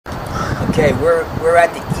Okay, we're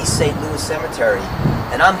at the East St. Louis Cemetery,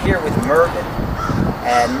 and I'm here with Mervyn.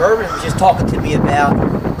 And Mervyn was just talking to me about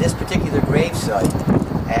this particular gravesite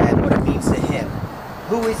and what it means to him.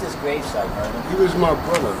 Who is this gravesite, Mervyn? He was my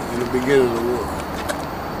brother in the beginning of the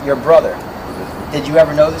war. Your brother? Did you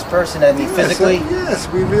ever know this person? I mean, Yes, physically? Yes,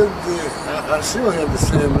 we lived there. I still have the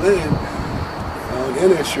same land on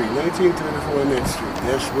N Street, 1934 N Street.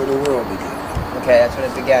 That's where the world began. Okay, that's when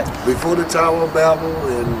it began. Before the Tower of Babel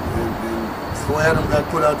and before Adam got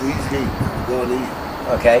put out the East Gate, going to eat.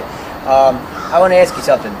 Okay. I want to ask you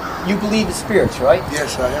something. You believe in spirits, right?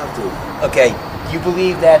 Yes, I have to. Okay. Do you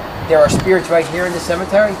believe that there are spirits right here in the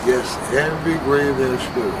cemetery? Yes, every grave has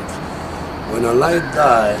spirits. When a life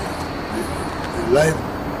died, the life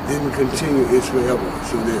didn't continue its forever.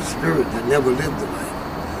 So there's spirit that never lived the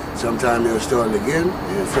life. Sometimes they'll start again,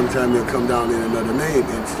 and sometimes they'll come down in another name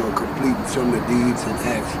and start completing some of the deeds and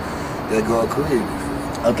acts that God created.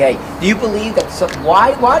 Okay. Do you believe that?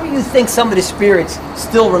 Why do you think some of the spirits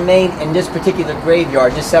still remain in this particular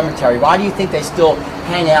graveyard, this cemetery? Why do you think they still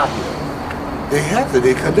hang out here? They have to.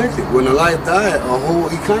 They connected. When a life died, a whole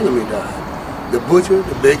economy died. The butcher,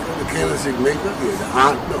 the baker, the candlestick maker, the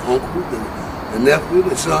aunt, the uncle, the nephew,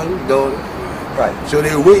 the son, daughter. Right. So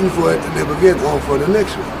they're waiting for it to live again or for the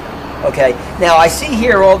next one. Okay. Now I see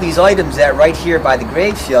here all these items that right here by the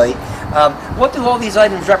gravesite. What do all these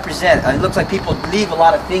items represent? It looks like people leave a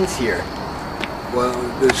lot of things here. Well,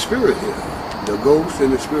 the spirit here, the ghost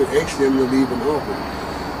and the spirit ask them to leave an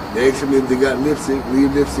offering. They ask them if they got lipstick,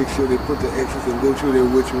 leave lipstick, so they put the extras and go through their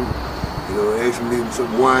ritual. You know, ask them to leave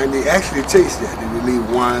some wine. They actually taste that. They would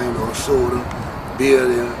leave wine or soda, beer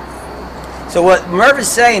there. So what Merv is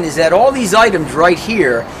saying is that all these items right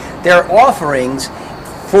here, they're offerings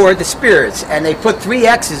for the spirits, and they put 3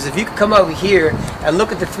 X's. If you could come over here and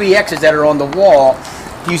look at the 3 X's that are on the wall,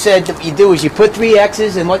 you said what you do is you put 3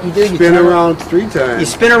 X's, and what you do, you spin around 3 times. You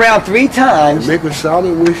spin around 3 times. And make a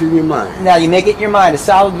solid wish in your mind. Now you make it in your mind, a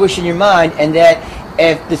solid wish in your mind, and that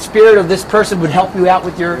if the spirit of this person would help you out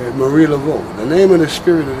with your... Marie Laveau. The name of the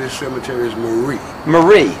spirit of this cemetery is Marie.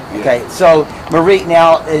 Marie. Yeah. Okay, so Marie,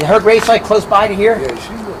 now, is her gravesite close by to here? Yeah,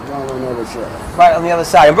 she's down on the other side. Right on the other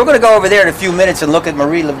side. And we're going to go over there in a few minutes and look at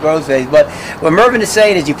Marie Laveau's face. But what Mervyn is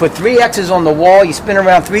saying is you put 3 X's on the wall, you spin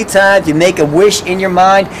around 3 times, you make a wish in your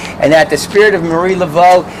mind, and that the spirit of Marie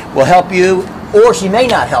Laveau will help you, or she may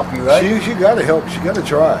not help you, right? She got to help. She got to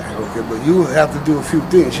try. Okay, but you have to do a few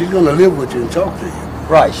things. She's going to live with you and talk to you.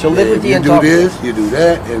 Right, she'll live with you and talk to you. You do this, you do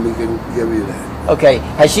that, and we can give you that. Okay,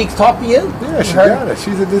 has she talked to you? Yeah, she got it.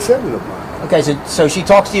 She's a descendant of mine. Okay, so she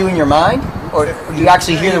talks to you in your mind? Or you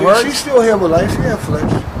actually hear the words? She still have a life. She have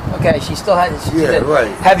flesh. Okay, she still has...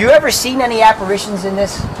 Right. Have you ever seen any apparitions in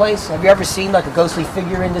this place? Have you ever seen like a ghostly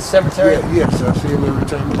figure in this cemetery? Yeah, yes, I see him every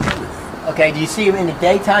time I come here. Okay, do you see him in the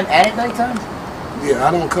daytime and at nighttime? Yeah,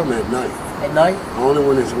 I don't come at night. At night? Only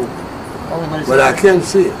when it's open. Only when it's open. But I can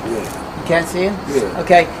see it, yeah. You can't see him? Yeah.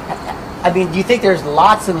 Okay. I mean, do you think there's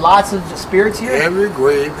lots and lots of spirits here? Every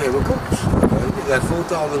grave has a ghost. Okay? We got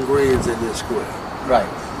 4,000 graves in this square. Right.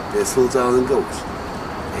 There's 4,000 ghosts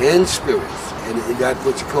and spirits, and it got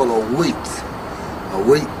what you call a weight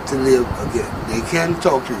to live again. They can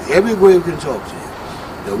talk to you. Every grave can talk to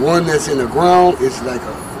you. The one that's in the ground is like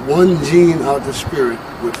one gene out the spirit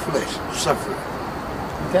with flesh, suffering.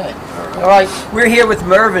 Okay. All right. We're here with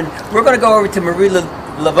Mervyn. We're going to go over to Marie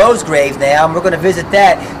Laveau's grave now, and we're going to visit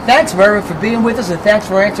that. Thanks, Mervyn, for being with us, and thanks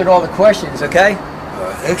for answering all the questions, okay?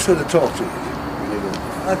 Extra to talk to you.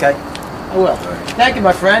 Okay. I will. Right. Thank you,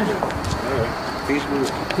 my friend. All right. Peace be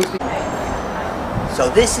with you. So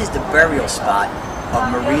this is the burial spot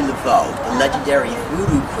of Marie Laveau, the legendary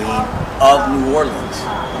voodoo queen of New Orleans.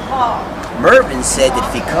 Mervyn said that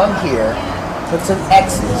if you come here, put some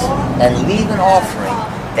X's, and leave an offering,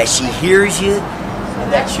 that she hears you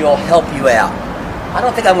and that she'll help you out. I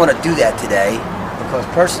don't think I want to do that today because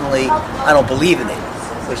personally I don't believe in it.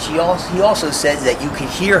 But he also says that you can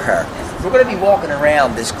hear her. We're going to be walking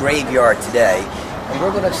around this graveyard today, and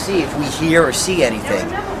we're going to see if we hear or see anything.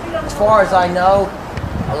 As far as I know,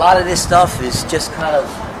 a lot of this stuff is just kind of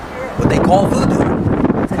what they call voodoo.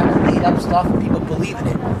 It's kind of made up stuff and people believe in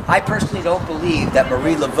it. I personally don't believe that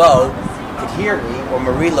Marie Laveau could hear me or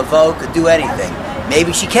Marie Laveau could do anything.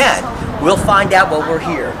 Maybe she can. We'll find out while we're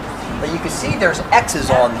here. But you can see there's X's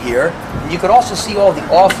on here, and you can also see all the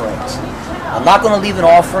offerings. I'm not going to leave an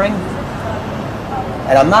offering,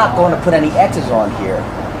 and I'm not going to put any X's on here.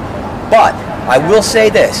 But I will say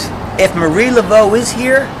this. If Marie Laveau is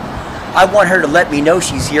here, I want her to let me know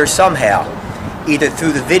she's here somehow. Either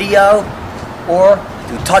through the video, or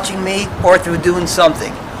through touching me, or through doing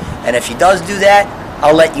something. And if she does do that,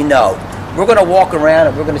 I'll let you know. We're going to walk around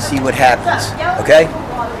and we're going to see what happens, okay?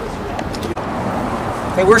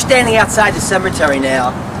 Okay, we're standing outside the cemetery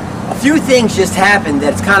now. A few things just happened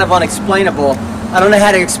that's kind of unexplainable. I don't know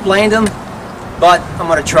how to explain them, but I'm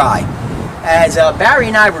going to try. As Barry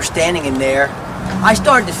and I were standing in there, I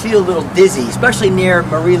started to feel a little dizzy, especially near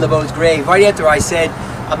Marie Laveau's grave, right after I said,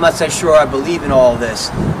 I'm not so sure I believe in all this.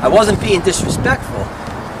 I wasn't being disrespectful.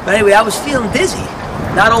 But anyway, I was feeling dizzy.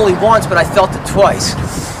 Not only once, but I felt it twice.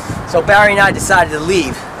 So Barry and I decided to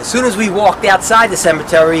leave. As soon as we walked outside the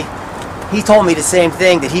cemetery, he told me the same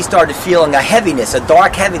thing, that he started feeling a heaviness, a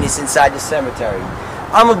dark heaviness inside the cemetery.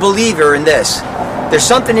 I'm a believer in this. There's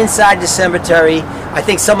something inside the cemetery. I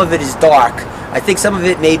think some of it is dark. I think some of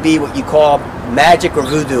it may be what you call magic or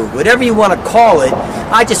voodoo. Whatever you want to call it,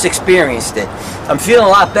 I just experienced it. I'm feeling a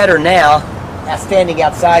lot better now, standing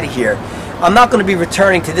outside of here. I'm not going to be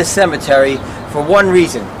returning to this cemetery for one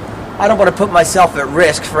reason. I don't want to put myself at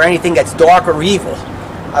risk for anything that's dark or evil.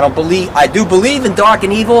 I do believe in dark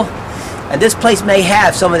and evil, and this place may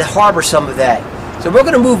have some of the harbor some of that. So we're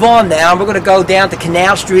going to move on now. We're going to go down to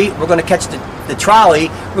Canal Street. We're going to catch the trolley.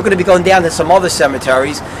 We're going to be going down to some other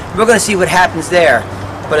cemeteries. We're going to see what happens there.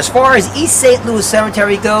 But as far as East St. Louis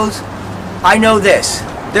Cemetery goes, I know this.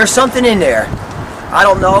 There's something in there. I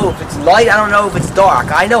don't know if it's light. I don't know if it's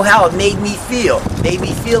dark. I know how it made me feel. It made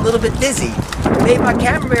me feel a little bit dizzy. It made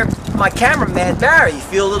my cameraman Barry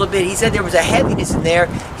feel a little bit. He said there was a heaviness in there.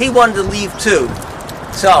 He wanted to leave too.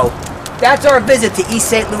 So that's our visit to East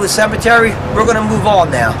St. Louis Cemetery. We're going to move on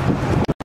now.